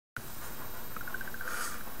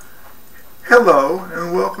Hello,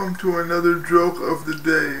 and welcome to another joke of the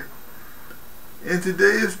day. In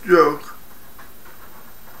today's joke,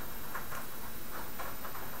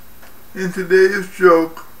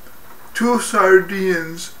 two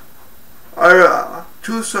sardines are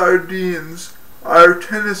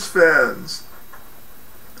tennis fans.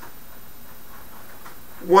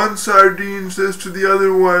 One sardine says to the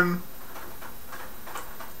other one,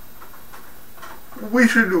 We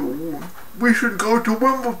should go to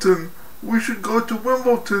Wimbledon. We should go to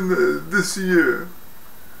Wimbledon this year.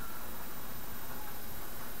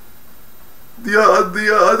 The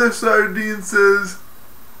other sardine says,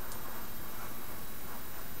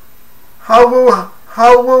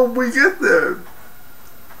 How will we get there?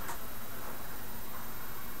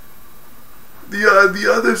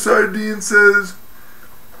 The other sardine says,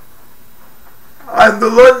 I'm the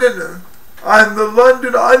London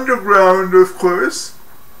Underground, of course.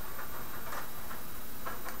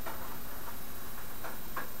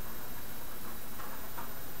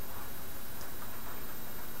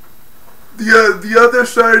 The other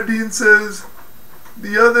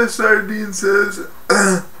sardine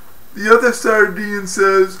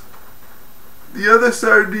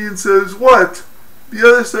says, what? The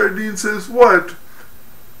other sardine says, what?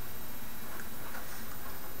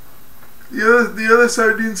 The other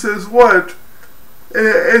sardine says, what?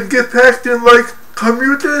 And get packed in like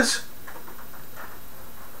commuters?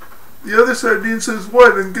 The other sardine says,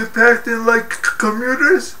 what? And get packed in like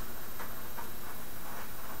commuters?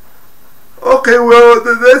 Okay, well,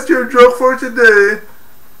 that's your joke for today.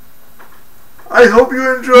 I hope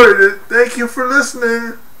you enjoyed it. Thank you for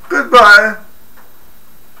listening. Goodbye.